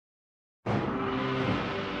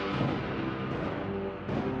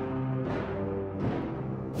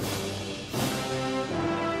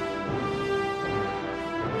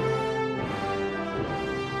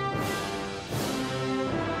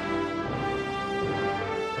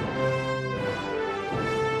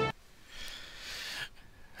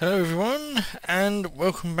Hello everyone, and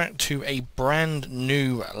welcome back to a brand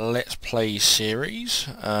new Let's Play series.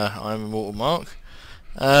 I'm Immortal Mark.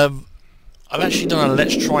 I've actually done a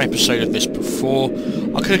Let's Try episode of this before.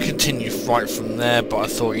 I could have continued right from there, but I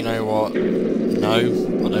thought, you know what, no,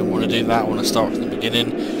 I don't want to do that. I want to start from the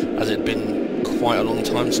beginning, as it's been quite a long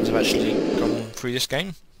time since I've actually gone through this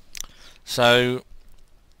game. So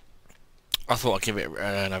I thought I'd give it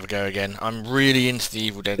another go again. I'm really into the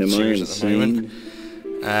Evil Dead series at the moment.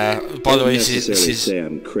 By the way, this is say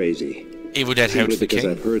I'm crazy. Evil Dead Hail to the because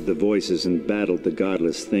King. I've heard the voices and battled the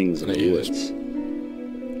godless things in the woods.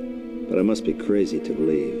 But I must be crazy to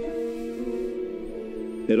believe.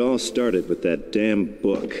 It all started with that damn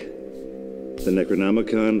book, the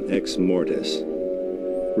Necronomicon Ex Mortis.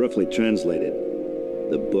 Roughly translated,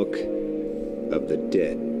 the Book of the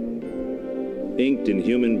Dead. Inked in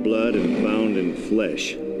human blood and bound in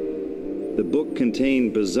flesh. The book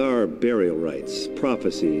contained bizarre burial rites,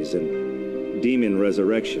 prophecies, and demon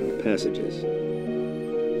resurrection passages.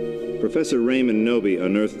 Professor Raymond Noby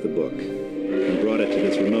unearthed the book and brought it to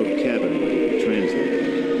this remote cabin where he would translate it.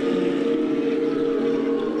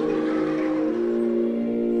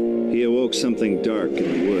 He awoke something dark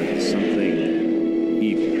in the woods, something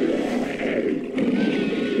evil.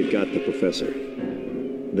 It got the professor.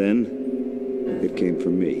 Then, it came for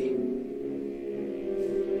me.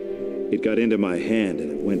 It got into my hand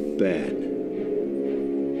and it went bad.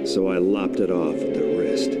 So I lopped it off at the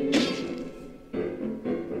wrist.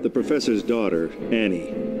 The professor's daughter,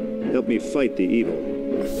 Annie, helped me fight the evil.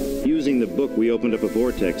 Using the book, we opened up a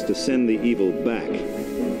vortex to send the evil back.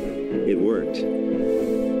 It worked.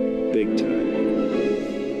 Big time.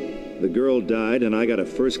 The girl died and I got a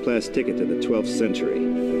first-class ticket to the 12th century.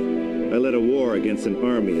 I led a war against an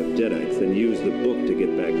army of Deadites, then used the book to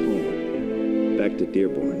get back home. Back to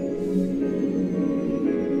Dearborn.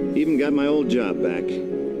 Even got my old job back.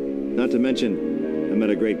 Not to mention, I met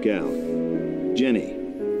a great gal. Jenny,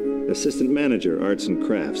 assistant manager, arts and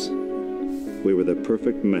crafts. We were the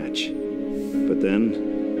perfect match. But then,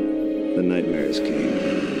 the nightmares came.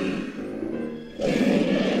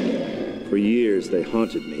 For years, they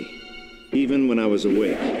haunted me, even when I was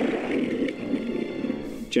awake.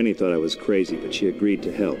 Jenny thought I was crazy, but she agreed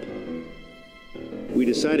to help. We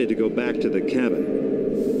decided to go back to the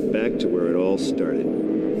cabin, back to where it all started.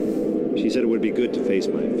 She said it would be good to face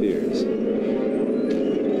my fears.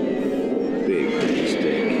 Big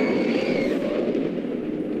mistake.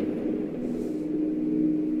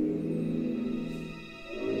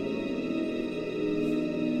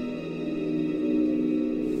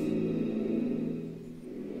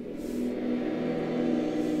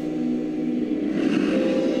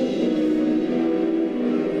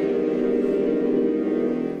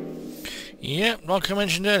 Yep, like I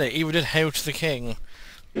mentioned earlier, Evil Dead Hail to the King.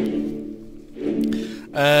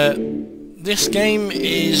 This game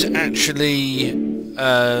is actually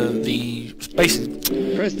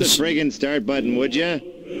basically... Press the friggin' start button, would ya?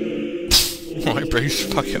 Right, Bruce,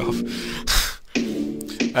 fuck it off.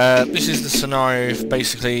 This is the scenario of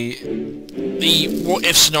basically the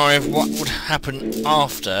what-if scenario of what would happen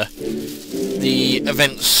after the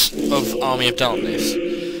events of Army of Darkness.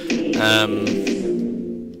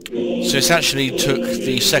 So it's actually took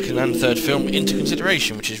the second and third film into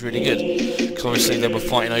consideration, which is really good. Because obviously they were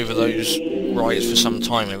fighting over those rights for some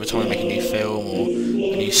time. Every time they make a new film or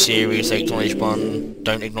a new series, they acknowledge one,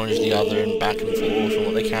 don't acknowledge the other, and back and forth, and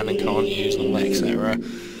what they can and can't use, and all that, etc.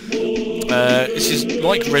 This is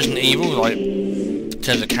like Resident Evil, like in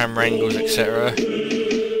terms of camera angles, etc.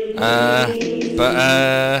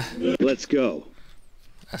 Let's go.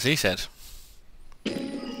 As he said.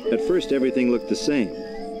 At first, everything looked the same.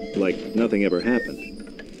 Like nothing ever happened.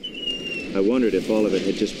 I wondered if all of it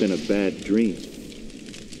had just been a bad dream.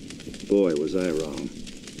 Boy, was I wrong.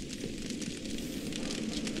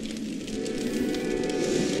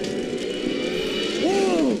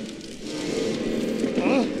 Whoa!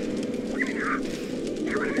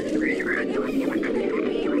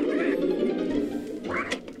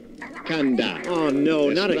 Kanda. Oh no,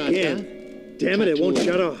 not again. Damn it, it won't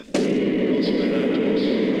shut off.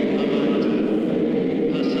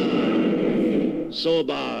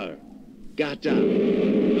 Sobar, Gata,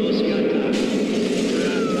 Los Gata,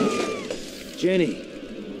 Jenny.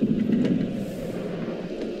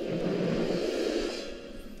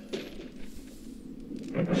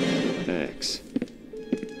 Axe.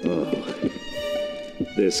 Oh,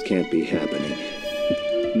 this can't be happening.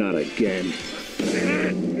 Not again.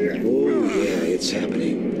 Oh, yeah, it's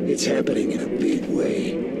happening. It's happening in a big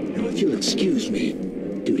way. Now, if you'll excuse me,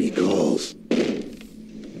 duty calls.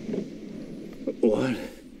 What?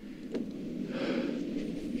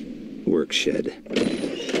 Work shed.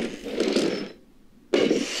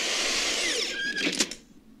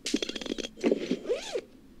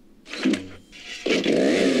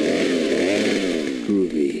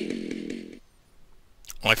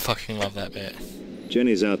 I fucking love that bit.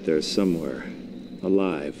 Jenny's out there somewhere,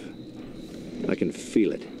 alive. I can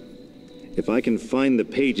feel it. If I can find the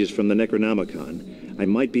pages from the Necronomicon, I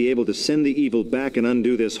might be able to send the evil back and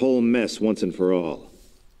undo this whole mess once and for all.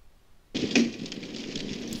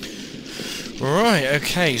 Right,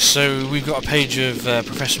 okay, so we've got a page of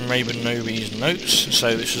Professor Raven Noby's notes.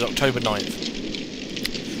 So this is October 9th.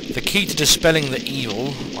 The key to dispelling the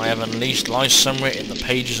evil I have unleashed lies somewhere in the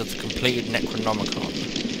pages of the completed Necronomicon.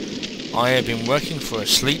 I have been working for a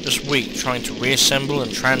sleepless week trying to reassemble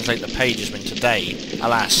and translate the pages when today,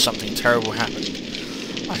 alas, something terrible happened.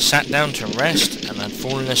 I sat down to rest and had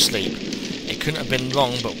fallen asleep. It couldn't have been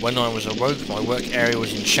long, but when I was awoke my work area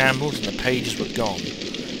was in shambles and the pages were gone.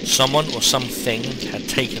 Someone or something had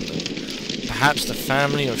taken them. Perhaps the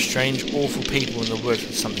family of strange, awful people in the woods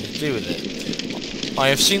had something to do with it. I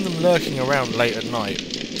have seen them lurking around late at night.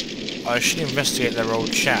 I should investigate their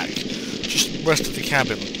old shack, just west of the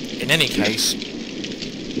cabin. In any case,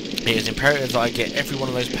 it is imperative that I get every one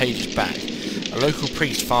of those pages back. A local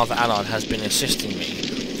priest, Father Allard, has been assisting me.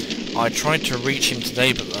 I tried to reach him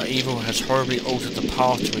today, but the evil has horribly altered the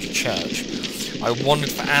path to his church. I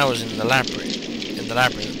wandered for hours in the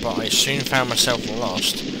labyrinth, but I soon found myself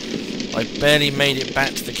lost. I barely made it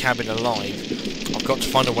back to the cabin alive. I've got to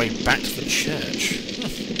find a way back to the church.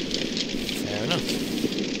 Fair enough.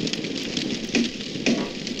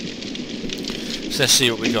 So let's see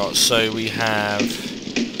what we got. So we have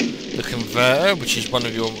the converter, which is one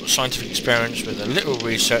of your scientific experiments with a little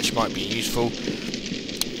research might be useful.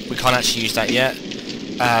 We can't actually use that yet.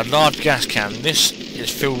 Large gas can. This is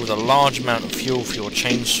filled with a large amount of fuel for your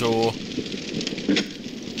chainsaw.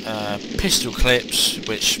 Pistol clips,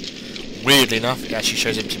 which weirdly enough it actually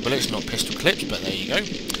shows empty bullets, not pistol clips, but there you go.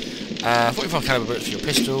 45 caliber bullets for your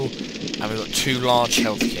pistol, and we've got 2 large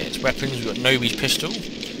health kits. Weapons, we've got Noby's pistol,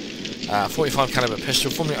 45 caliber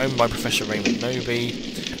pistol, formerly owned by Professor Raymond Noby,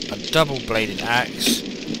 a double bladed axe,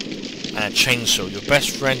 and a chainsaw, your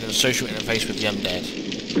best friend and social interface with the undead.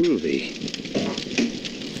 Groovy.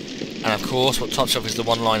 And of course, what tops off is the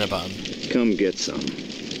one-liner button. Come get some.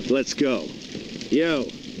 Let's go. Yo.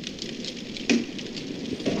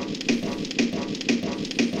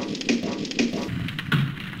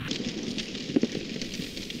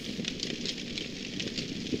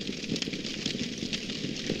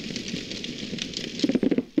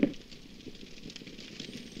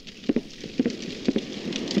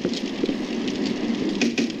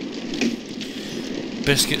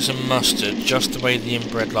 Biscuits and mustard, just the way the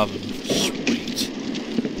inbred love them. Sweet.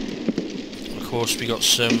 Of course, we got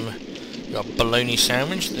bologna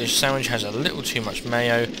sandwich. This sandwich has a little too much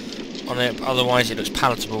mayo on it, but otherwise it looks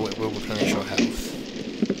palatable. It will replenish your health.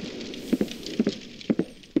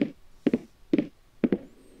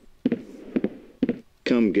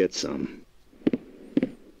 Come get some.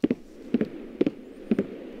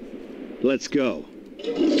 Let's go.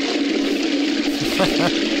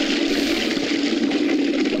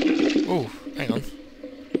 Oh, hang on.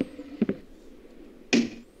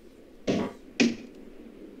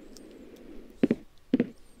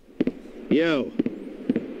 Yo.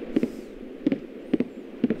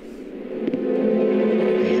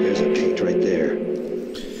 Hey, there's a page right there.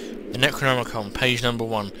 The Necronomicon, page number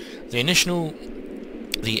 1. The initial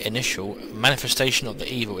manifestation of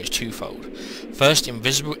the evil is twofold. First,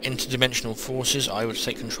 invisible interdimensional forces I would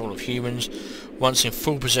take control of humans. Once in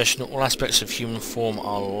full possession, all aspects of human form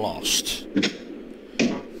are lost.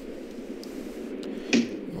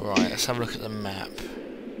 Right, let's have a look at the map.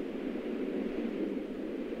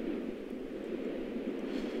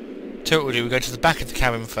 So what we'll do, we'll go to the back of the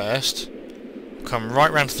cabin first, come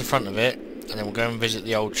right round to the front of it, and then we'll go and visit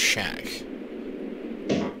the old shack.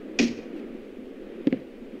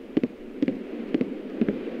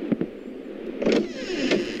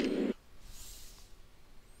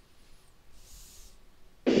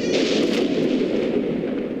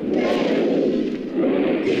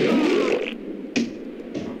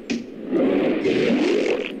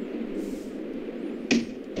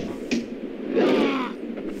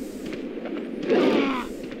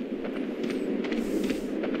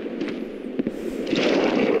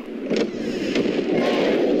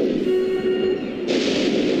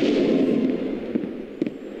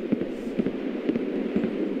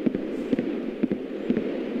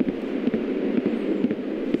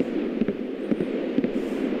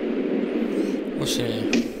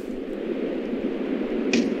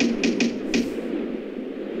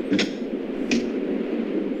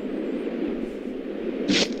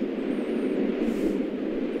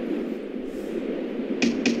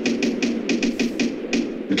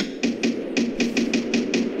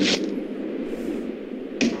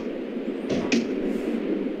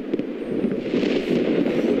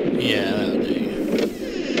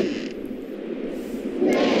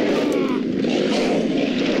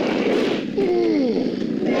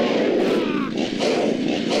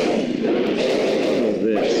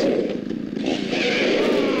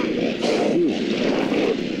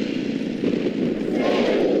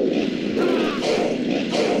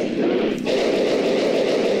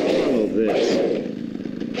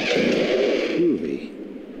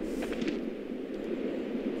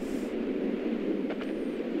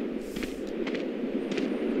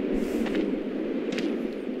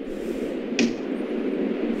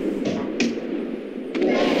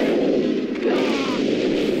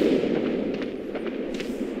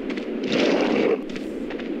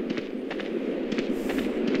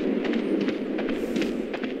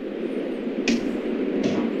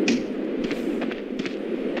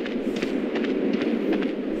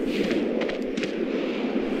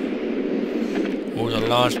 Oh, there's a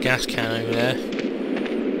large gas can over there.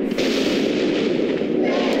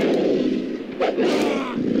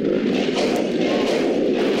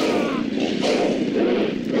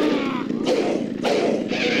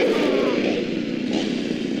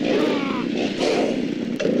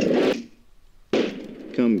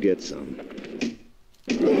 Come get some.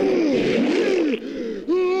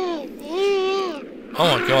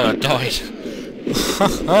 Oh my god, I died.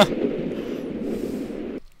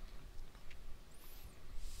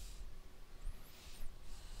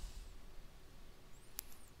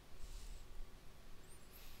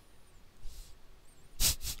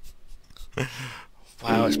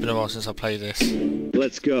 Wow, it's been a while since I played this.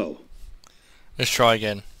 Let's go. Let's try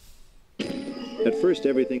again. At first,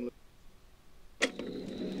 everything...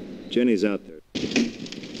 Jenny's out there.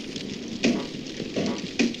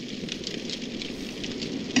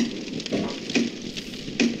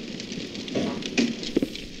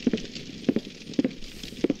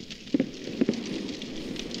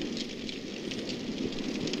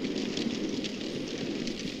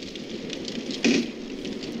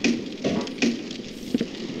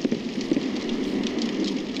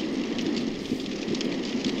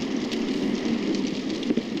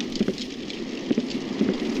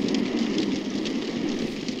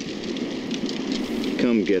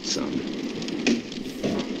 Come get some.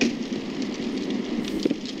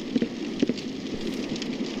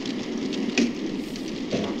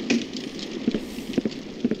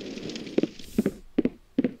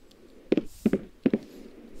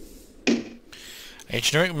 A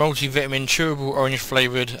generic multivitamin, chewable, orange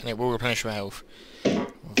flavoured, and it will replenish your health.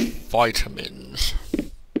 Vitamins.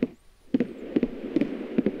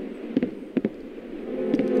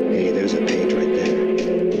 Hey, there's a page right there.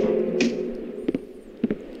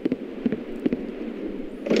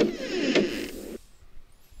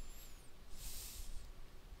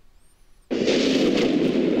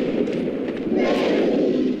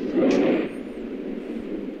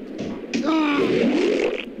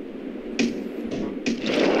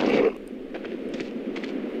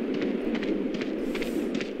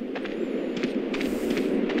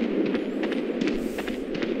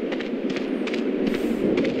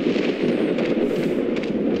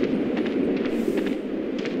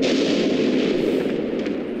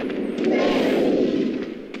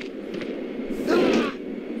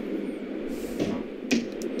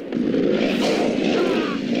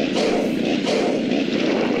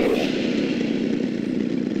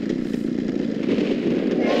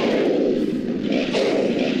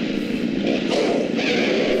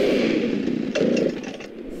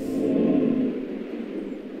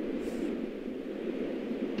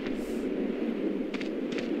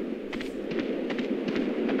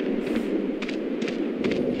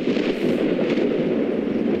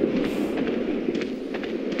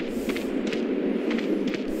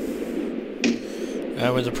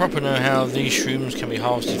 With the proper know-how, these shrooms can be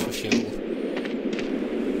harvested for fuel.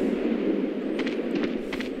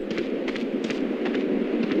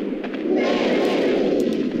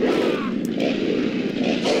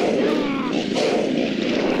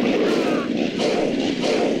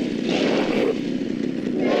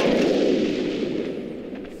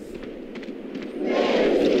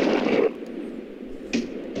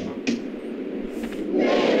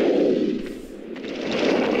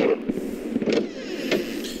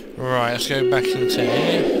 Right, let's go back into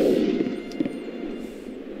here.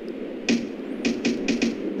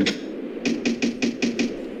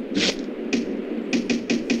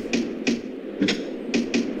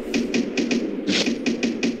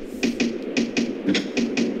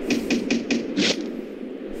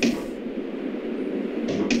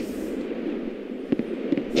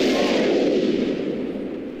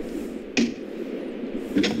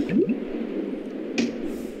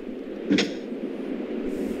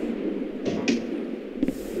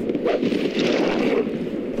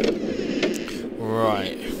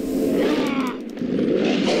 Right.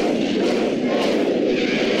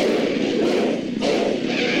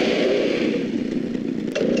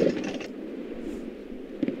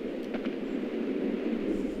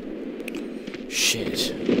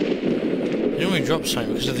 Shit. They only dropped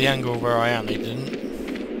something because of the angle where I am, they didn't.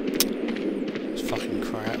 It's fucking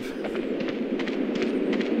crap.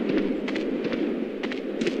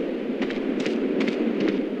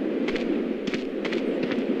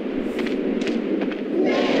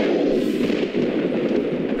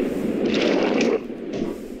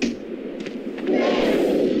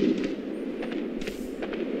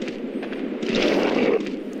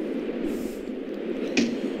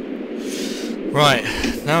 Right,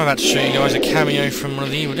 now I'm about to show you guys a cameo from one of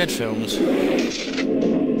the Evil Dead films.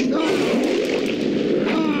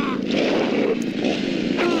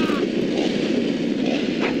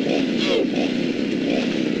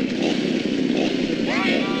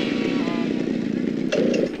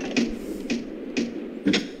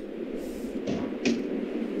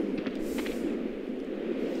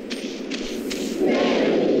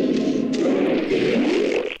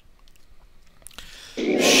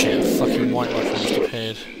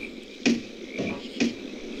 weird.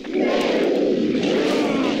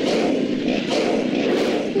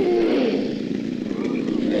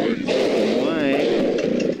 Why?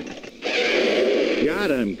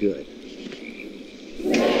 God, I'm good.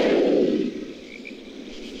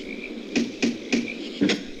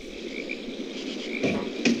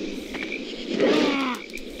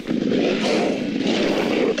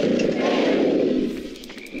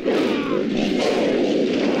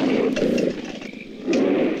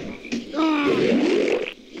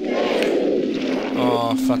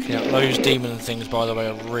 Oh, fucking hell. Those demon things, by the way,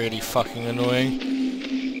 are really fucking annoying.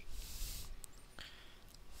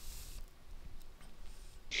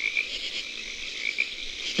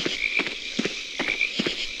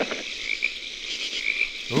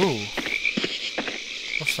 Ooh.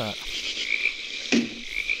 What's that?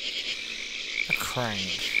 A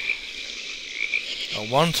crank. At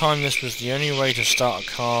one time this was the only way to start a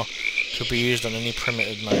car, could be used on any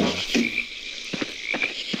primitive motor.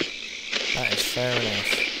 That is fair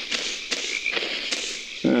enough.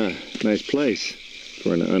 Ah, nice place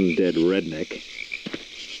for an undead redneck.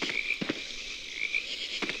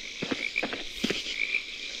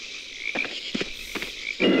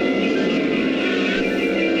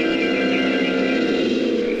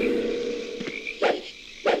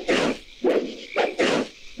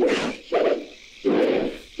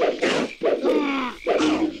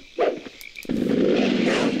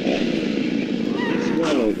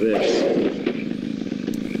 Swallow this.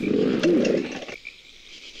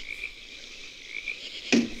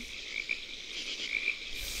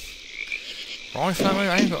 Rifle ammo?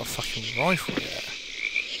 I ain't got a fucking rifle yet.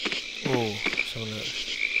 Oh, let's have a look.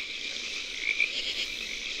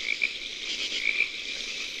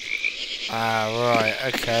 Ah, right,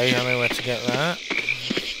 okay, I know where to get that.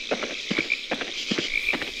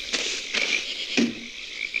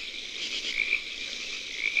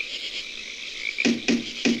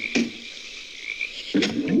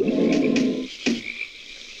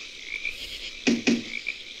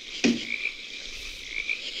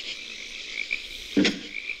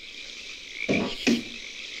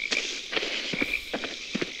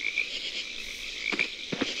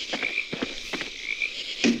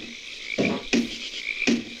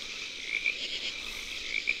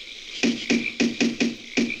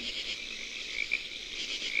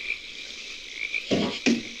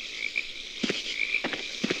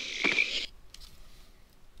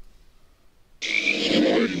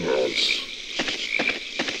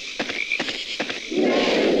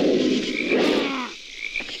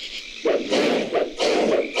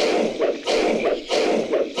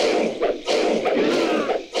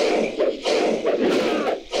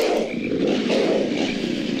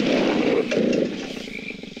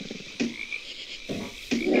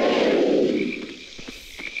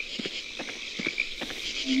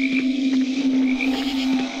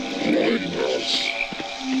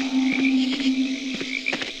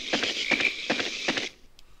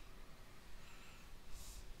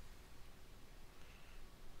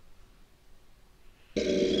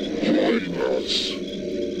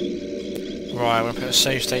 Right, I'm going to put a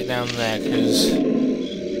save state down there, because...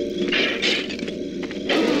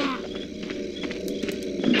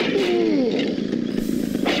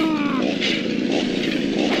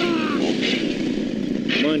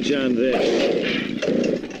 Munch on this.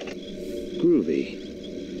 Groovy.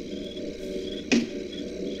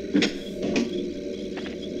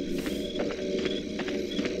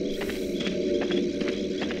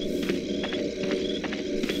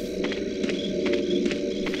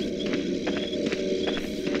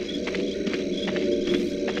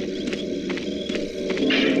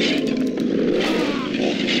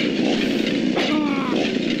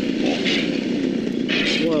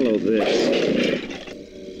 Swallow this.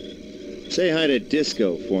 Say hi to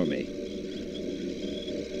Disco for me.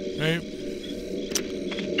 Nope.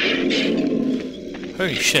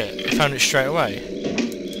 Holy shit, I found it straight away.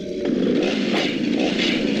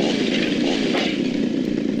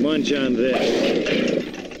 Munch on this.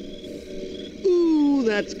 Ooh,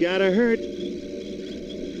 that's gotta hurt.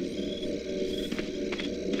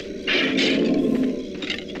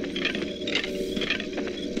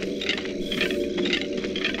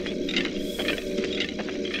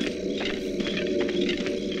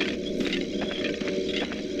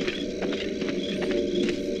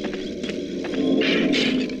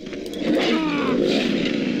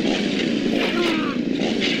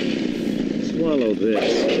 Swallow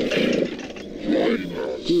this.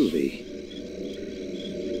 Groovy.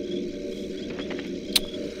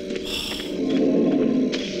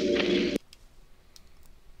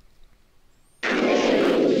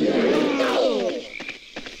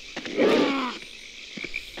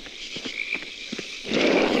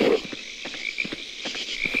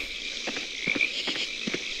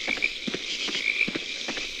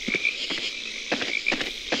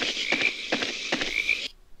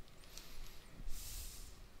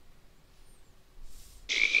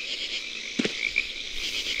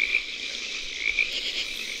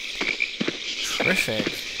 Terrific.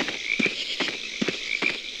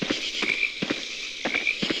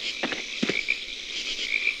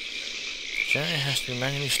 Generator has to be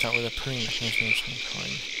manually started with a pulling mechanism of some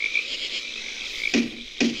kind.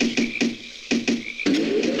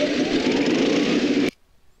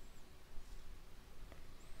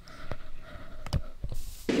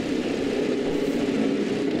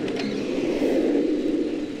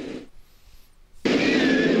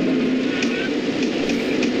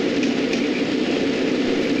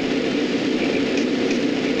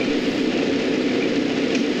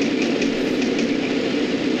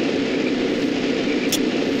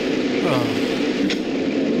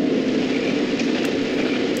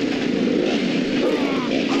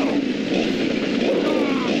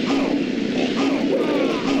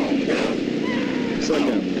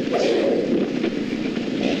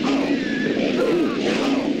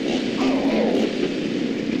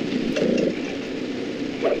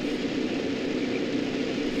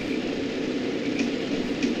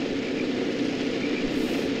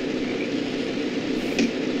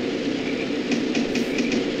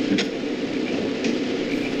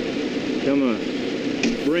 Come on.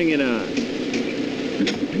 Bring it on.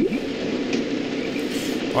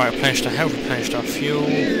 Right, replenished our health, replenished our fuel.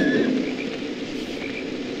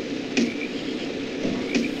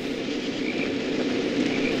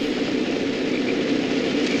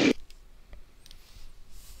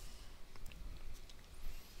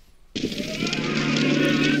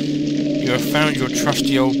 You have found your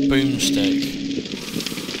trusty old boomstick.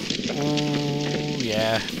 Oh,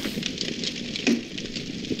 yeah.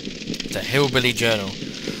 The Hillbillie Journal.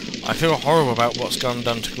 I feel horrible about what's gone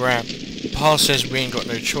done to Grab. Pa says we ain't got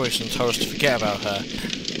no choice and told us to forget about her.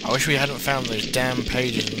 I wish we hadn't found those damn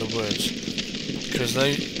pages in the woods. Because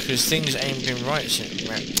things ain't been right since...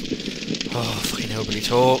 Oh, fucking hillbilly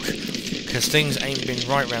talk. Because things ain't been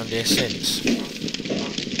right round here since.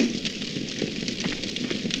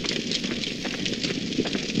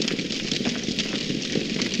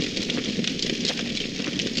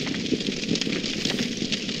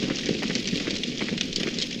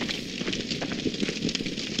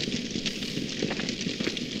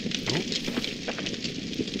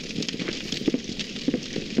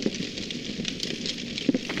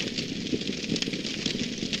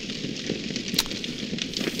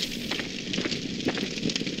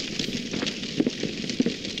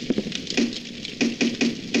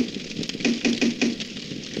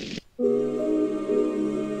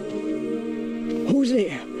 Who's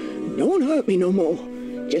there? Don't hurt me no more.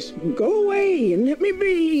 Just go away and let me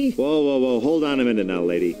be. Whoa, whoa, whoa. Hold on a minute now,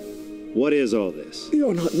 lady. What is all this?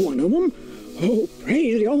 You're not one of them. Oh,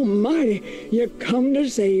 praise the Almighty. You come to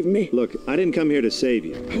save me. Look, I didn't come here to save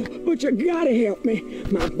you. Oh, but you gotta help me.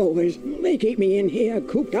 My boys, they keep me in here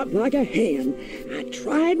cooped up like a hen. I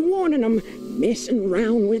tried warning them, messing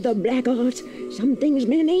around with the black arts. Some things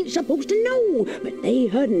men ain't supposed to know, but they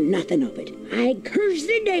heard nothing of it. I curse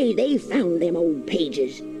the day they found them old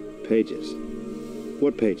pages. Pages?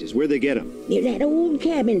 What pages? Where'd they get them? Near that old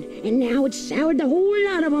cabin, and now it's soured the whole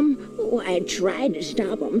lot of them. Oh, I tried to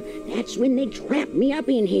stop them. That's when they trapped me up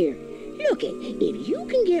in here. Look it, if you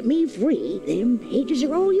can get me free, them pages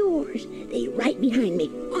are all yours. They right behind me,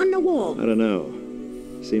 on the wall. I don't know.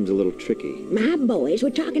 Seems a little tricky. My boys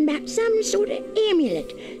were talking about some sort of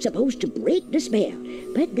amulet, supposed to break the spell,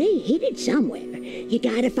 but they hid it somewhere. You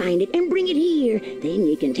gotta find it and bring it here. Then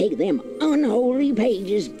you can take them unholy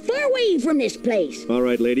pages far away from this place. All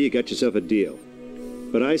right, lady, you got yourself a deal.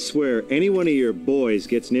 But I swear, any one of your boys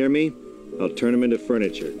gets near me, I'll turn them into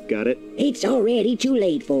furniture. Got it? It's already too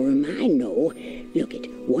late for 'em, I know. Look it,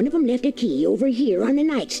 one of 'em left a key over here on the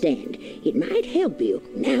nightstand. It might help you.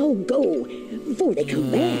 Now go, before they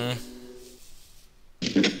come back.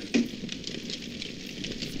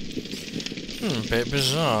 Bit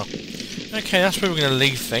bizarre. Okay, that's where we're going to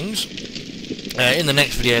leave things. In the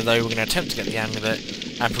next video, though, we're going to attempt to get the amulet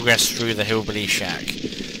and progress through the Hillbillie Shack.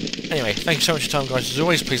 Anyway, thank you so much for your time, guys. As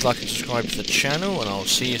always, please like and subscribe to the channel, and I'll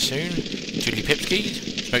see you soon. Toodly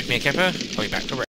Pipskis, smoke me a kipper, I'll be back for